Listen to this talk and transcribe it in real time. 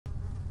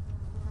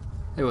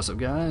Hey, what's up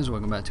guys?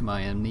 Welcome back to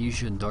my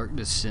Amnesia Dark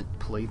Descent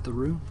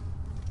playthrough.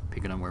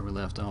 Picking up where we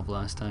left off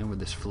last time where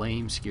this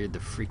flame scared the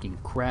freaking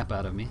crap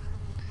out of me.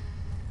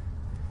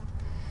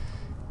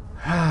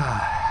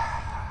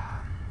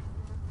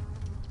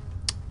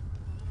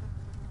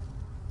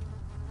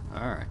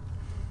 Alright.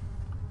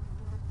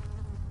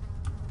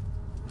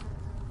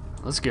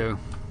 Let's go.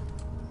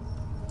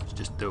 Let's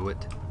just do it.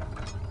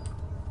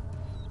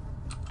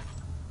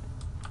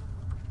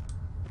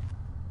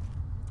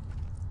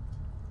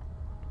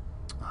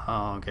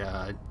 Oh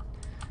god.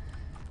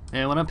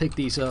 Man, when I pick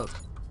these up,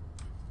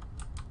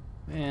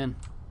 man,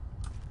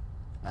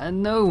 I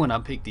know when I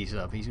pick these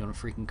up he's gonna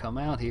freaking come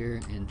out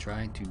here and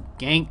try to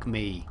gank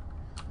me.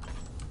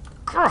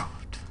 God.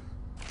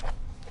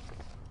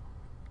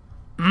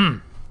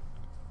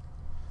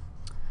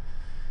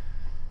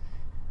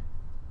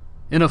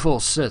 In a full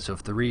set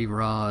of 3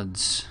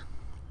 rods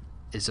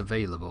is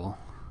available.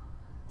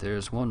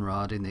 There's 1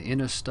 rod in the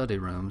inner study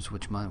rooms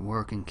which might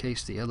work in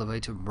case the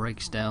elevator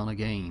breaks down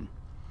again.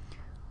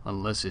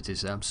 Unless it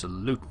is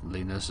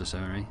absolutely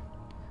necessary.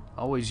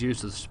 Always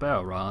use the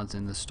spare rods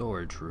in the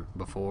storage room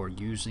before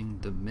using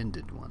the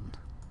mended one.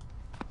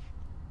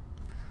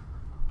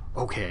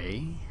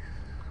 Okay.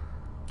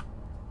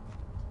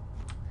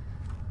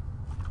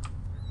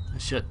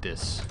 Let's shut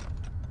this.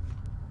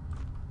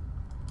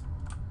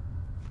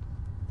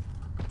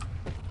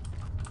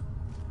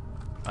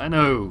 I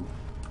know.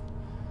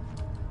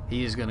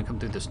 He is gonna come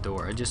through this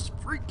door. I just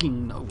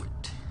freaking know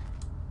it.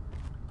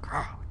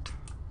 God.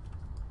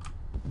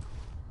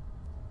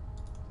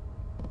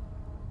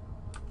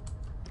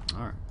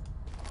 Alright.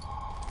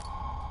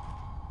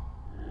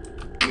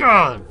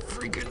 God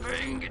freaking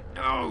dang it.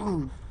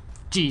 No.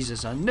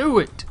 Jesus, I knew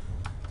it.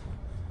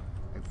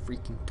 I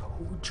freaking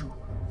told you.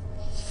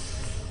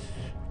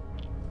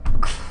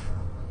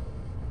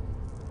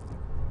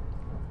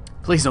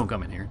 Please don't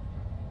come in here.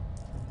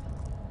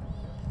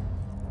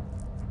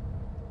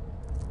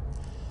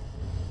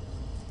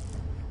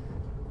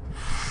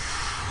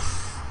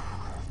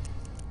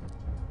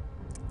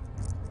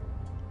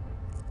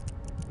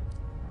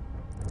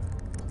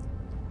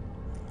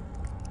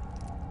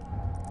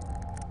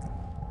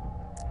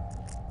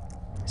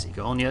 Is he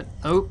gone yet?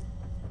 Oh.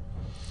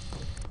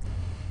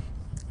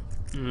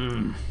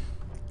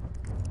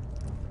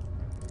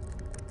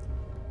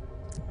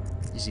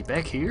 Is he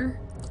back here?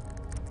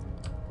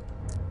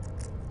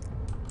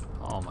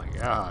 Oh my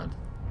god.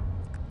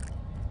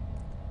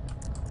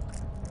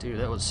 Dude,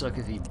 that would suck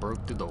if he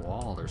broke through the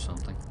wall or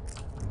something.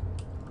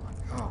 Oh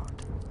my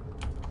god.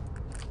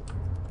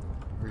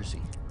 Where is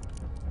he?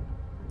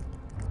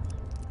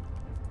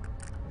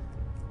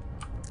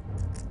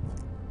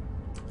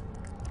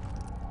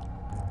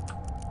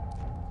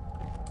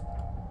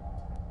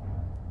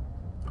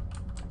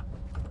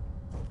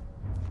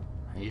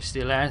 Are you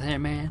still out there,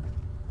 man?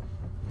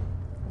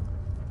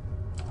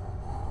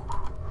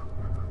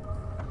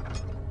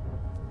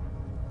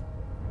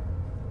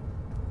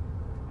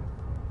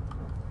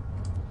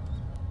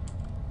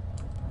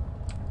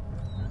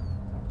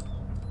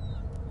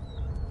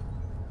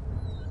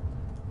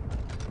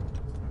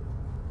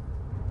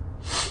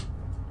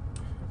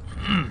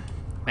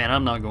 Man,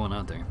 I'm not going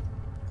out there.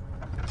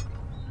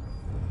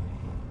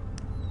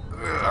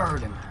 I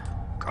heard him.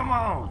 Come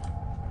on.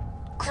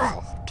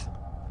 Croft.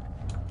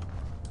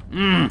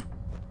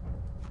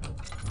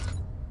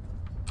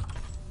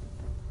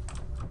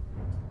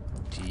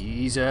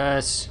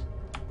 Jesus.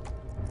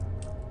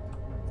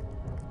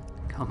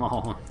 Come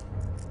on.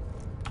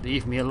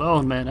 Leave me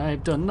alone, man. I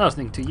have done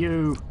nothing to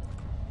you.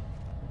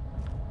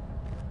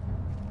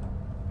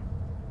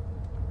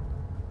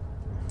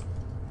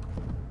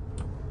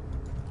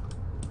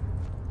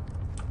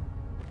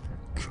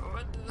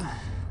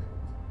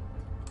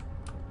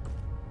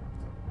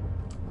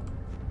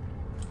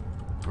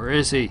 Where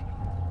is he?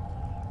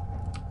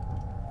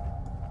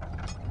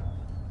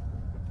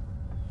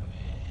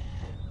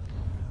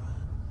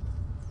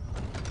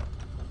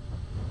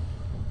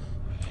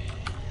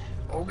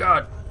 Oh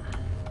god.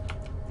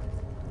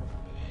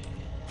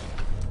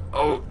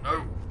 Oh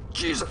no.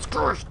 Jesus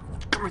Christ.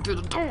 It's coming through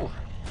the door.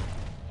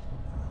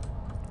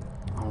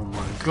 Oh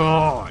my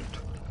god.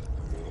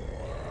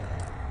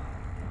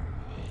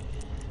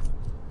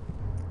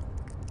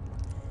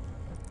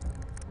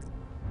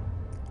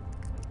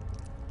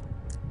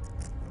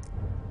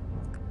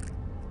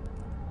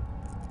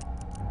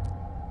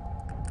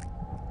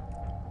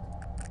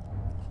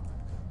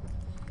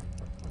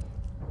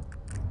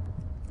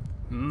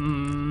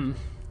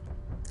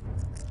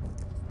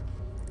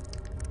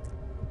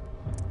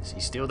 Is he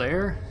still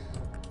there?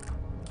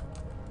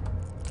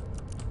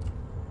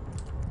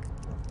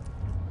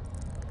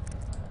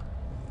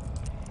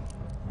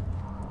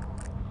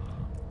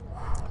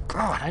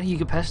 God, how do you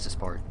get past this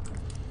part?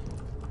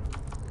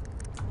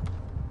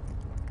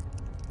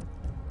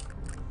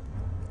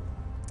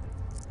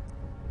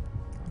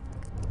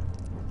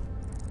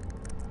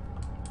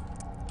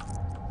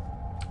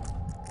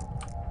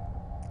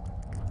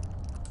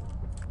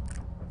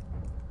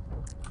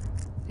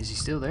 Is he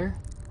still there?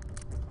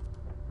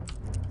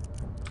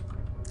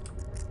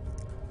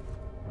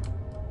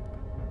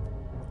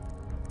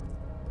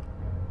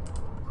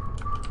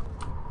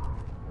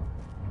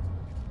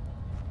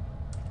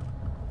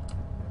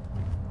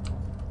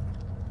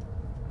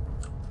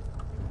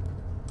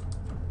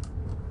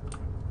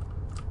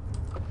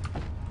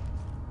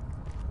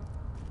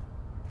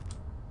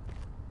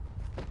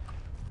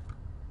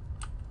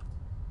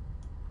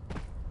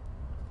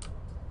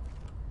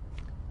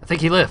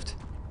 think he left.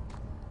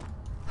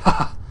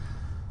 Ha!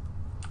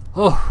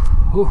 Oh,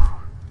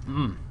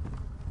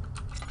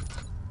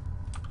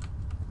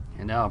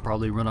 And now I'll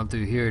probably run up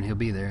through here and he'll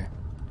be there.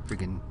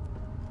 Freaking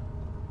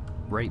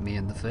rape me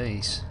in the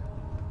face.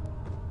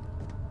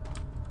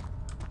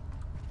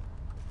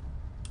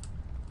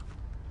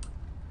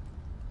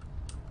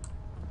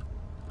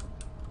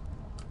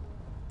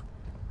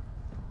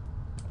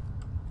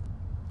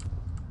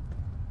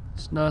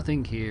 There's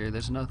nothing here.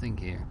 There's nothing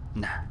here.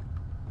 Nah.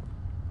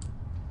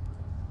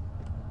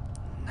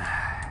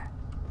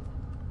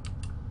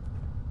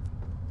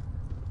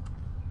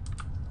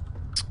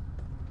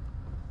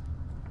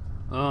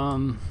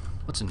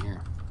 What's in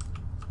here?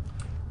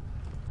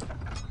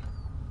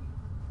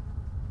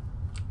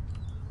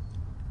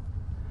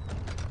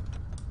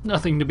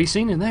 Nothing to be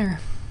seen in there.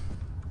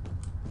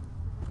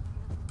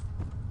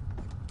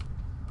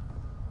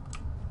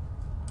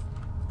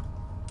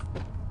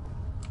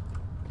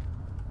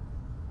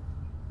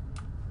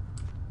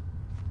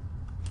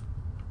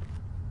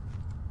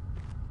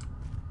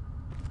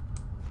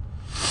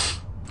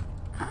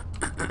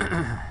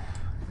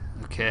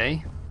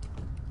 Okay.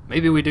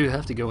 Maybe we do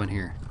have to go in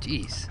here.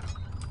 Jeez.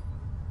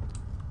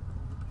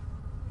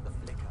 The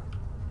flicker,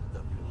 the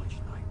bluish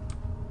light.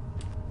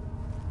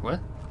 What?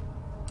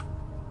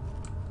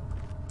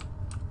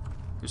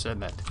 Who said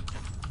that?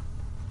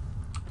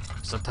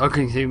 Stop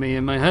talking to me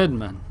in my head,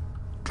 man.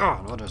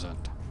 God, what is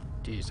it?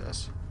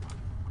 Jesus.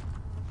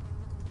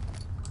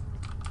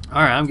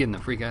 Alright, I'm getting the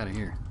freak out of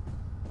here.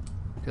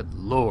 Good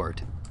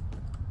Lord.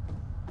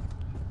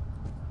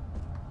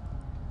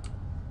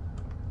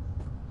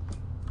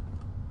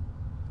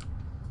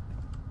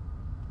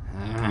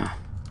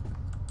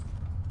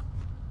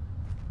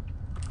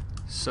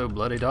 So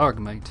bloody dark,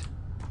 mate.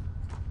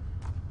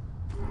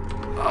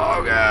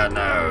 Oh God,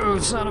 no!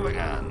 Son of a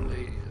gun!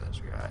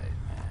 Jesus Christ,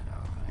 man!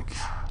 Oh my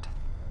God!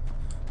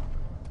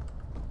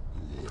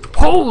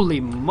 Holy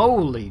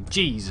moly,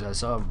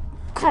 Jesus! Oh,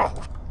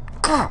 God!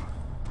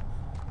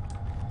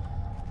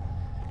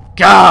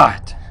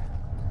 God!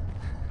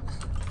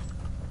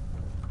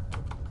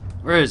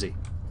 Where is he?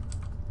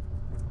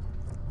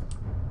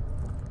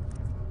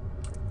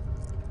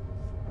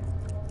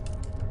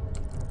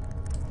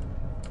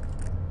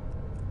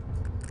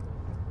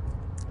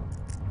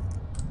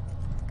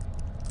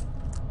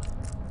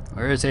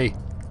 Where is he?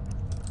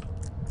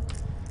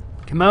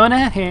 Come on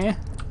out here.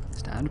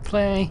 It's time to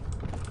play.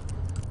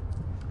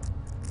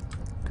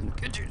 Gonna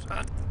get you,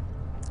 son.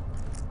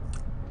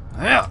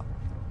 Yeah.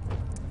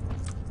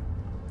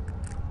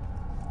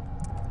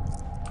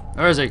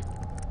 Where is he?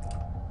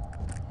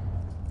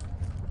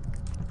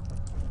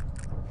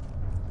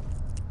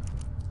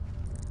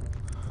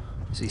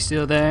 Is he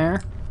still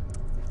there?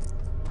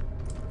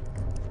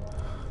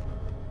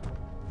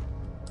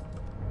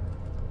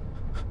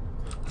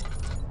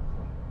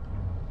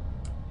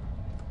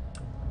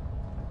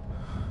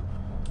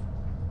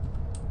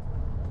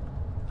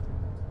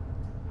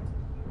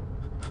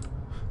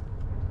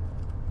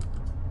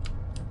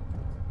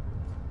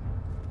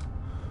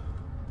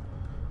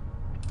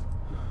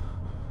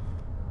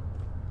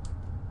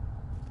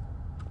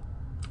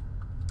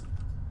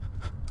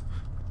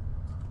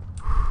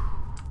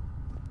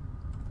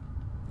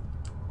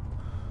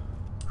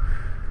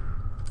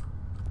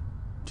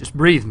 Just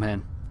breathe,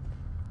 man.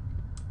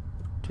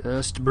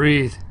 Just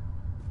breathe.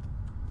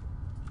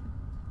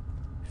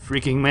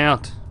 Freaking me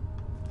out.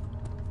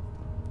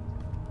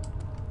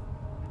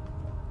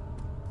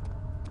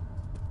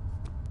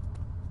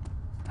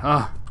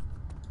 Ah.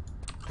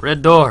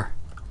 Red door.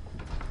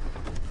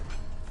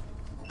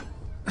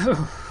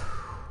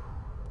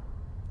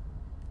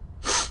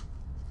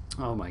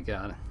 Oh my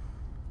God.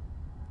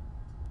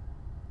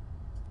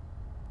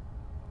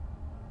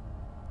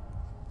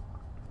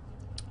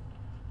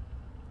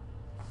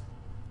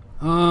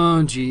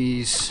 Oh,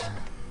 jeez.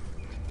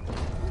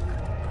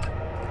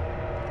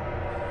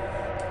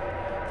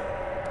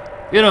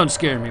 You don't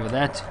scare me with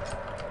that.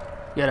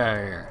 Get out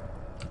of here.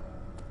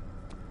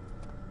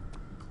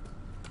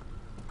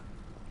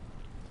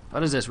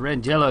 What is this red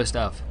and yellow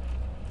stuff?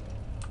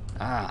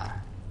 Ah.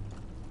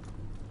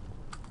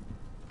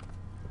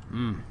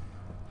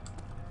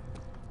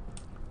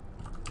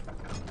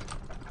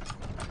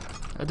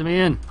 Let me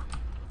in.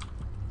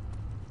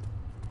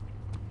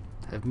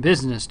 I have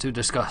business to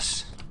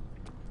discuss.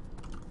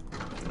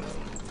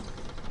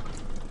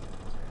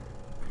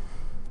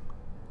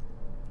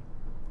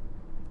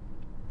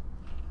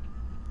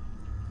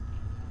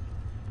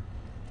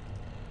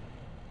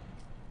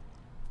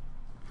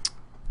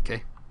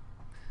 Okay.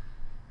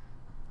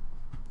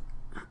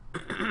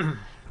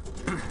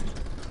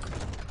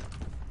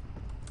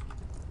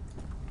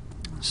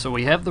 So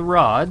we have the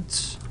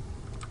rods.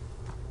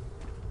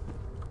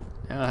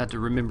 Now I have to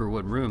remember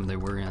what room they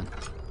were in.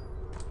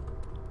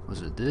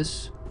 Was it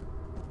this?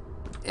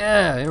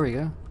 Yeah, here we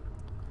go.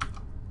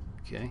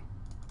 Okay.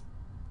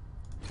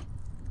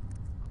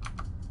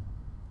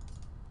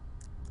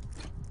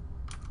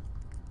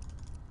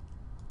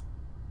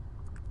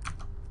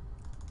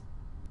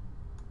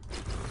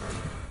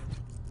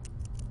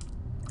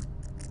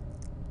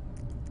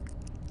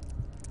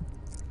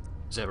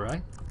 Is that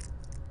right?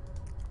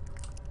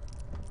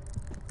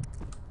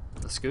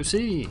 Let's go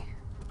see.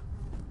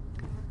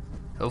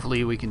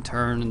 Hopefully we can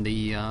turn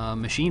the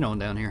machine on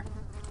down here.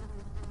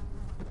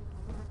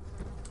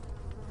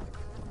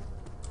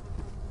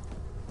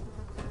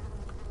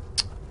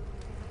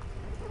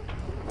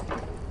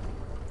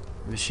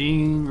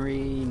 Machinery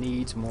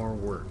needs more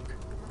work.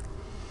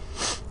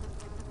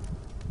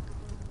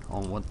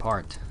 On what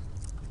part?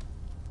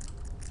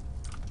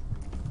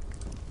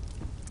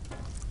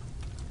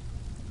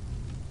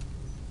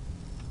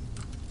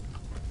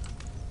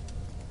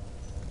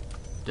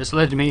 Just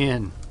let me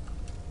in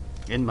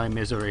my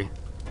misery.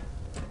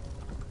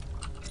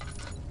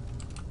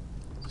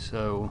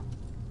 So,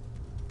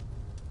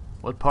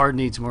 what part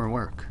needs more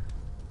work?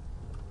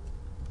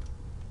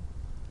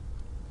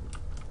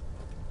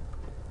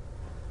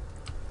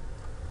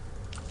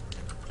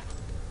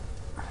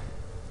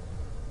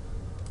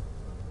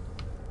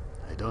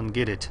 I don't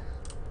get it.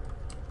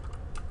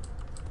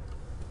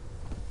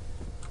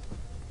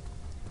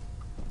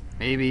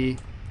 Maybe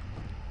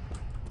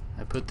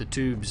I put the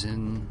tubes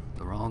in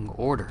the wrong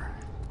order.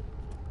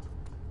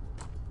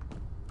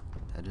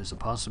 That is a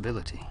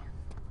possibility.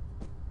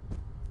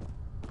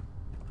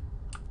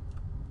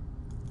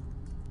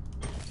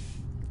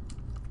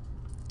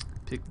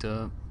 Picked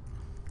up.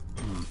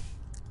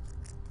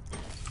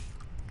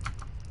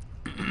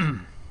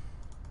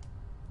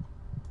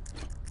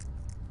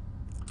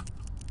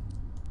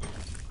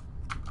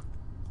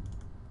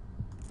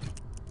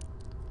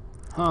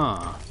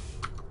 Huh.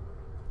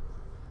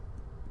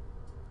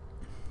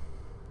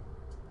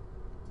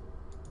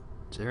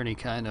 Is there any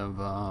kind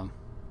of,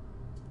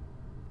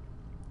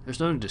 there's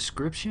no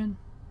description?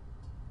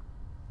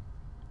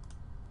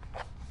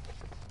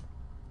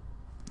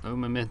 No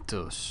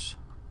mementos.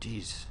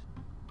 Jeez.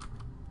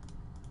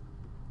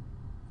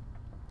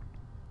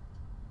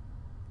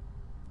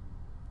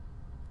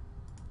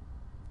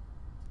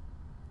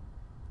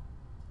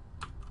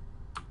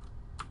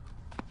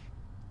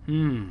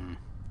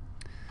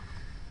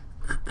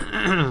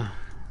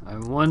 I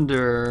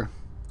wonder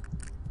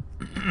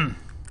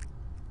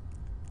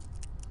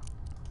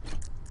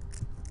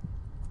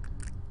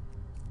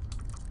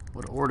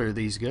what order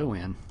these go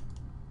in.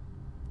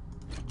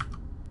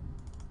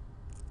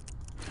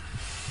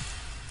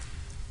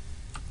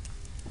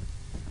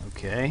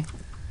 Okay.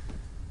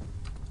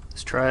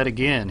 Let's try it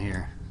again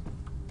here.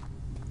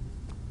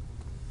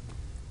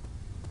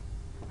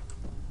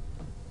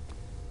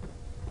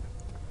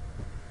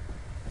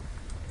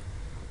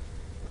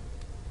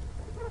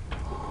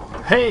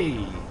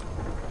 Hey!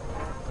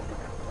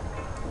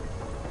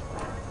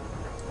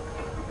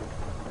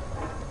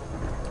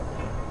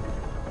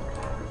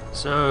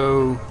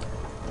 So,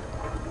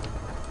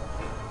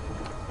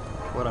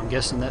 what, I'm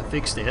guessing that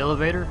fixed the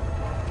elevator?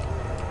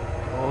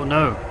 Oh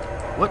no.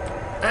 What?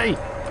 Hey!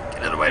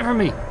 Get it away from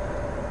me!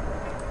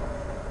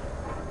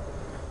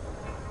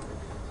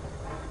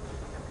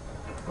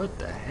 What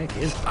the heck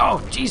is...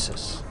 Oh,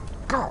 Jesus!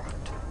 God!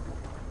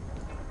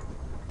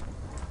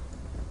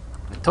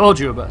 I told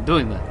you about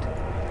doing that.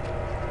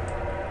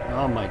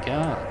 Oh my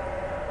God.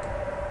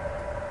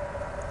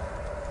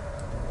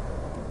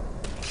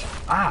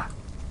 Ah!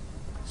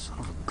 Son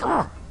of a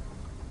gun!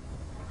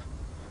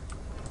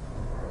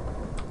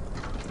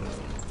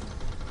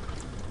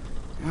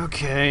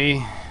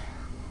 Okay.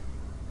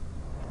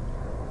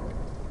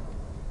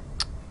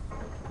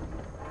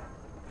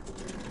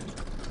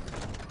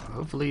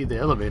 Hopefully the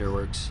elevator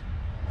works.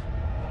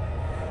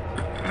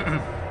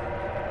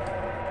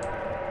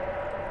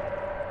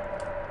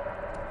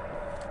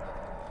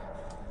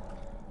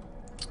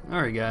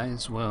 Alright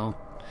guys, well,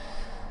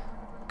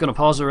 gonna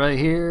pause it right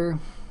here.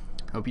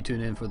 Hope you tune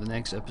in for the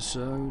next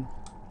episode.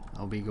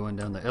 I'll be going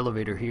down the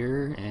elevator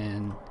here,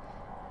 and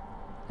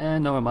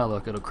knowing my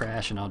luck, it'll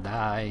crash and I'll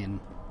die, and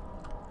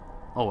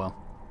oh well.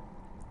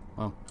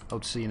 Well,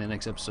 hope to see you in the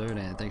next episode,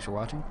 and thanks for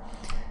watching.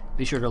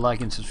 Be sure to like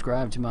and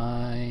subscribe to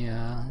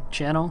my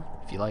channel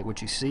if you like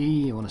what you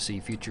see, you want to see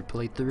future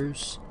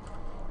playthroughs.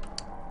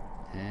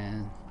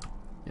 And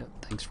yep,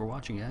 thanks for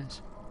watching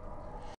guys.